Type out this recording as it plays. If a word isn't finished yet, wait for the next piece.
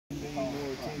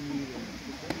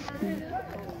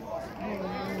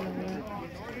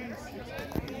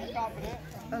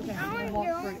Okay, we'll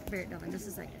walk Barrett down in just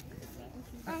a second.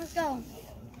 Let's go.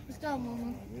 Let's go,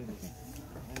 Mama.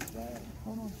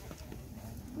 Hold on.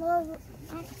 Well,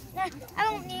 I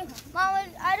don't need, Mama.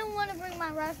 I don't want to bring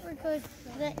my rasper because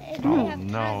it Oh, have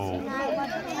no.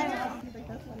 I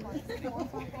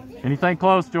Anything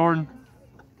close, Jordan?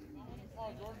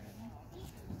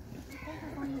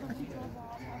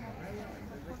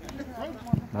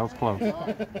 That was close.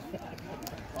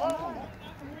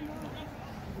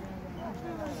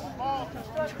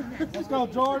 Let's go,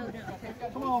 Jordan.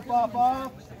 Come on,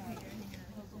 5-5.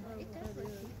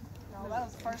 No, that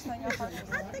was the first thing I heard.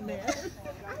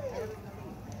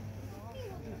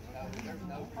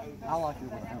 I like it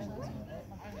with a helmet.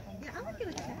 Yeah, I like it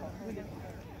with a hat.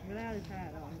 Without his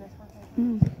hat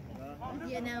on.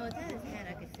 Yeah, no, without his hat,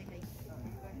 I could think of.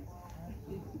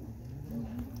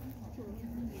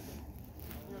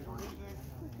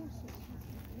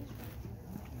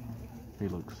 He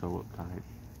looks so uptight.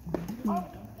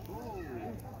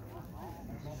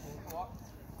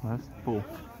 That's full.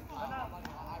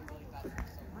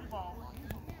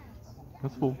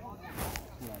 That's full.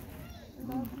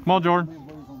 Come on, Jordan.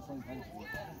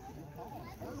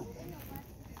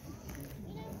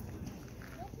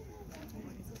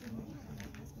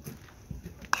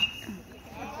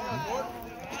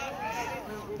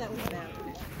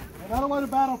 Got away to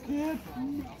battle, kid.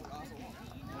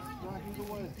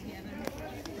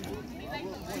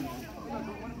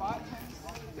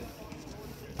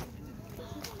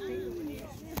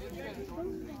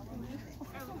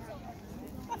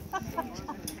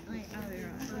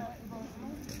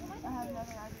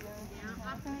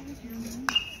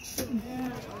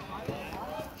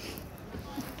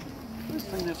 Just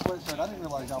seen this sweatshirt. I didn't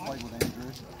realize y'all played with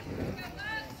Andrew.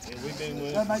 Yeah, we've been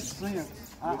with. That makes sense.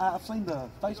 I've seen the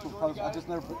Facebook post. I just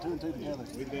never put two and two together.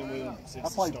 We've been with him since I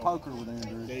played the start. poker with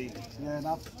Andrew. Indeed. Yeah, and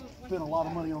I've spent a lot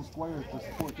of money on squares to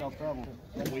support y'all travel.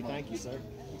 We thank you, sir.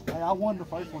 Hey, I won the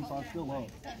first one, so I'm still up.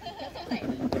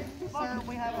 Sir,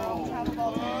 we have a travel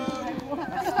ball table.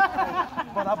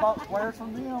 But I bought squares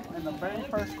from them, and the very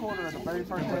first quarter of the very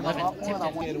first game I bought one, I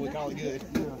won. We call it good.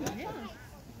 Yeah.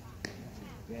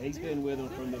 Yeah, he's been with them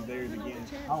from the very beginning.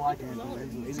 I like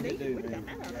Andrew. He's a good dude, man.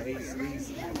 Yeah,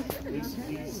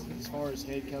 he's as far as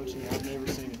head coaching, I've never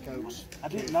seen a coach. I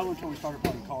didn't know until we started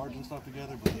playing cards and stuff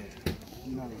together, but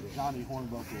you know, Johnny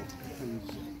Hornbuckle,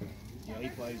 who's Yeah, he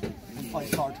plays. he plays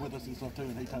cards with us and stuff too,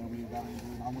 and he told me about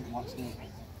Andrew, and I went and watched them.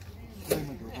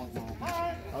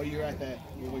 Oh, you were at that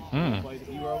when we played.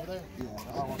 You were over there?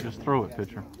 Yeah. Just throw it,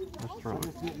 pitcher. Just throw I it.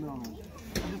 just didn't know.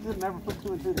 I just didn't ever put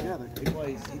two and two together. He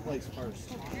plays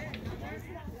first.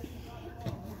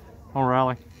 On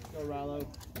Riley. Go, Rilo.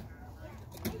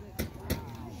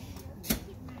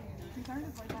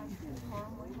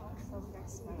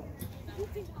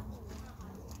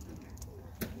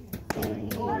 As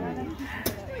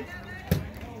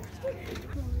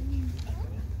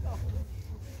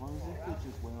long as he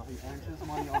pitches well, he earns his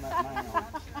money on that mound.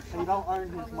 He don't earn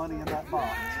his money in that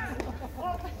box.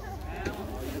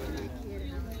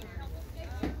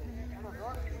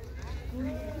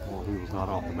 Well, he was not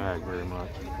off the bag very much.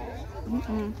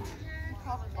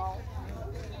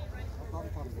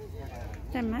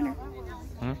 Doesn't matter.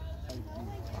 I'm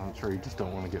sure you just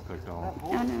don't want to get picked on.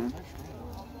 I know.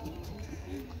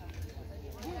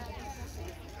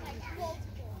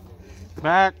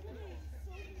 Back.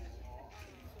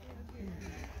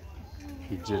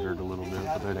 He jittered a little bit,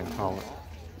 but they didn't call it.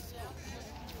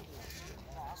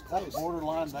 That was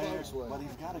borderline there, but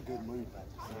he's got a good move back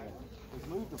there. His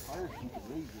move to first, you could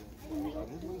read it.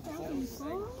 His move to second,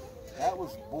 that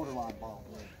was borderline ball.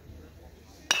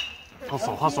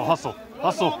 Hustle, hustle, hustle,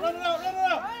 hustle.